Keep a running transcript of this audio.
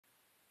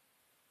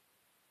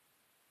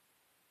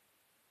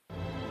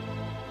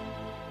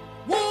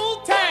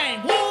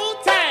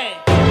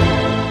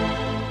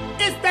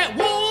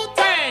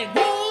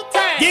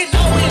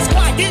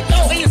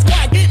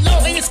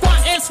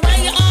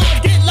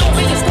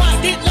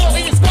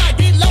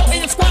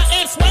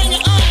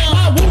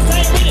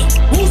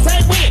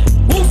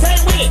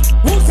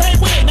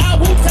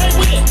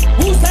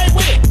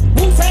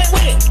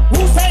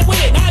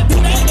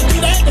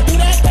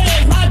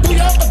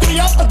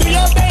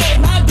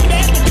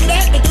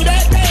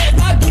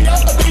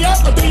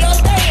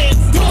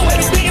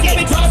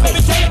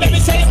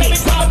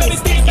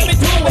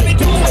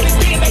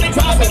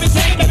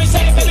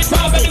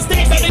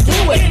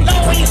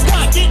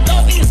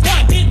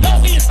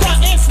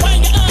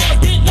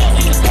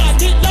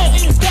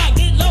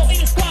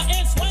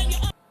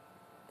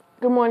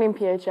morning,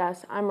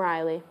 PHS. I'm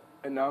Riley.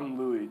 And I'm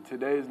Louie.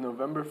 Today is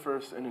November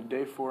 1st and a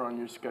day 4 on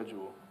your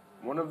schedule.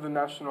 One of the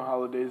national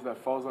holidays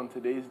that falls on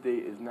today's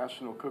date is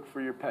National Cook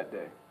for Your Pet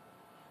Day.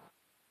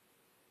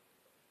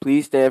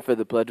 Please stand for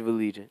the Pledge of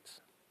Allegiance.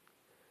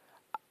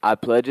 I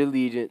pledge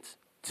allegiance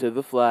to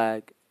the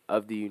flag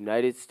of the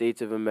United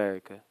States of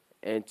America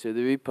and to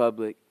the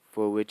republic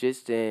for which it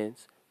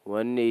stands,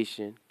 one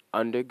nation,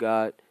 under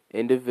God,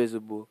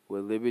 indivisible,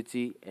 with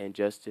liberty and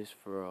justice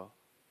for all.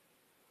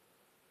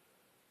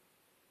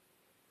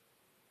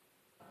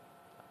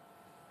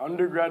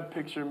 Undergrad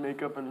picture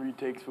makeup and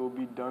retakes will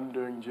be done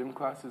during gym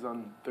classes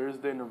on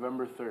Thursday,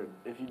 November 3rd.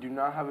 If you do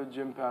not have a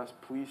gym pass,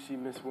 please see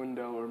Miss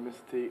Wendell or Miss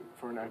Tate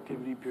for an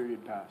activity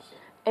period pass.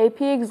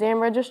 AP exam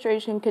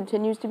registration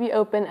continues to be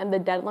open and the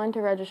deadline to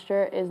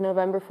register is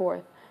November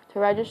 4th. To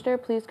register,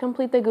 please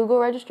complete the Google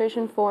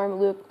registration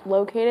form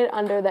located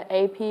under the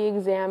AP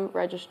exam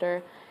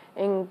register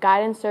and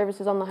guidance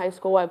services on the high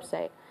school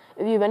website.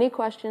 If you have any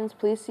questions,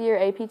 please see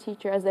your AP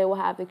teacher as they will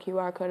have the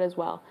QR code as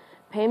well.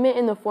 Payment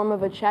in the form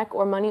of a check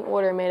or money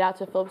order made out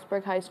to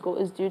Phillipsburg High School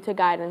is due to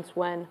guidance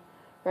when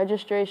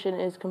registration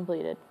is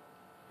completed.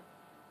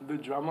 The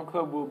Drama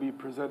Club will be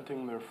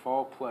presenting their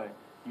fall play,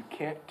 You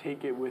Can't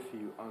Take It With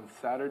You, on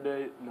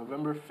Saturday,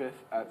 November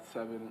 5th at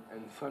 7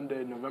 and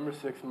Sunday, November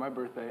 6th, my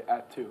birthday,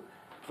 at 2.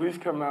 Please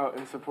come out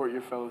and support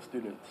your fellow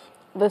students.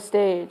 The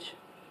stage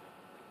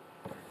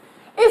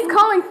is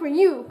calling for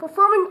you.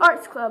 Performing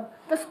Arts Club.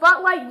 The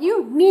spotlight,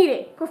 you need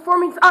it.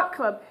 Performing Arts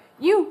Club,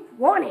 you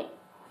want it.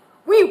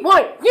 We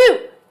want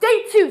you!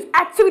 Day 2's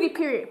activity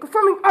period.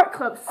 Performing Art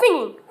Club,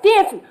 singing,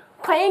 dancing,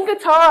 playing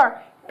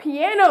guitar,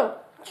 piano,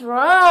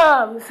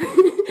 drums.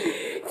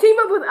 Team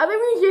up with other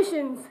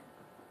musicians.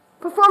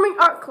 Performing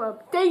Art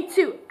Club, Day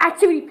 2,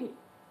 activity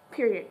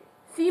period.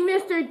 See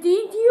Mr.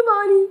 D.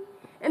 Giovanni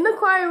in the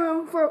choir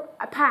room for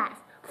a pass.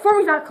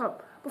 Performing Art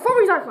Club,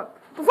 Performing Art Club,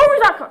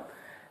 Performing Art Club.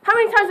 How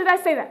many times did I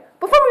say that?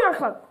 Performing Art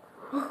Club.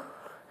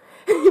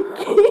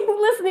 Keep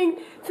listening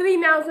to the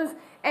announcements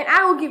and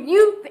I will give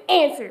you the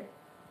answer.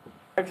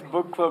 Next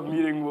book club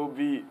meeting will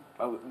be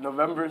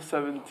November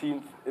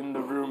 17th in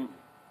the room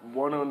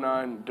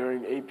 109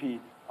 during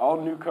AP.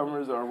 All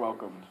newcomers are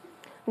welcomed.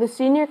 The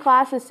senior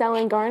class is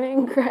selling garnet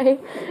and gray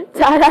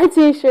tie-dye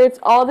t-shirts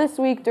all this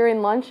week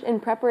during lunch in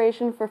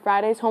preparation for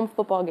Friday's home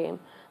football game.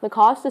 The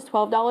cost is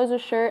 $12 a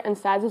shirt and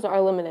sizes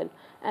are limited.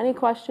 Any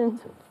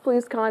questions,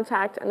 please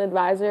contact an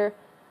advisor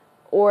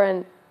or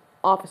an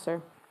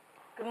officer.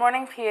 Good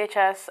morning,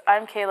 PHS.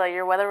 I'm Kayla,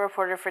 your weather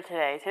reporter for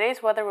today.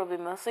 Today's weather will be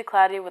mostly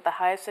cloudy with a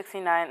high of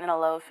 69 and a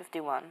low of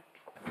 51.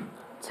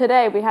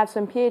 Today, we have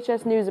some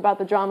PHS news about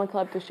the Drama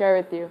Club to share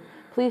with you.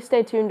 Please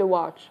stay tuned to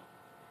watch.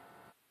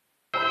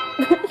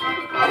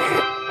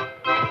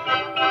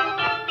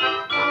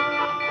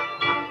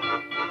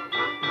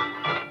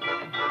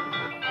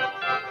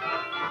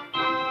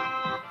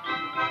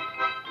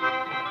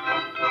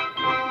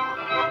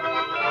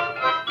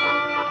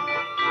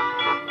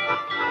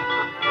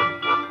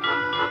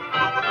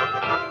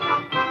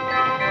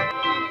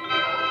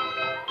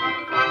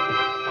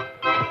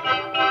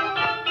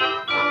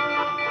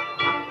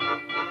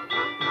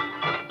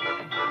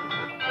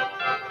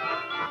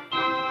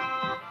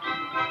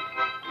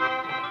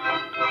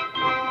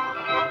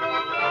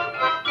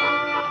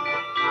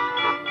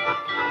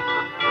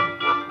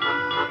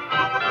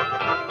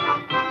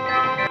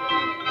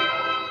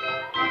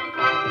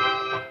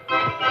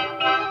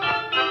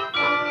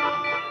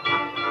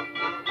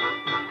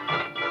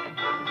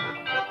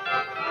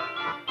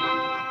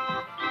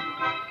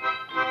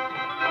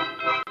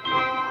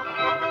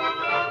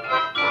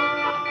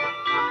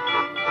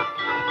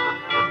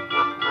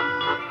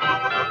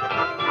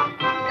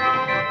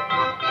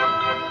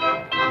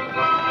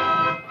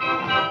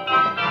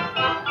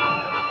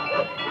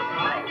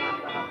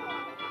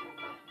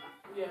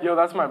 Yo,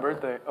 that's my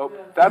birthday. Oh,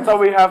 that's all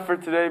we have for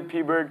today,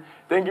 P-Berg.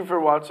 Thank you for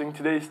watching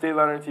today's State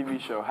Liner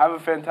TV show. Have a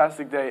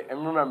fantastic day,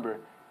 and remember,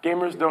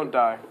 gamers don't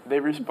die, they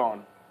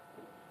respawn.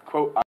 Quote,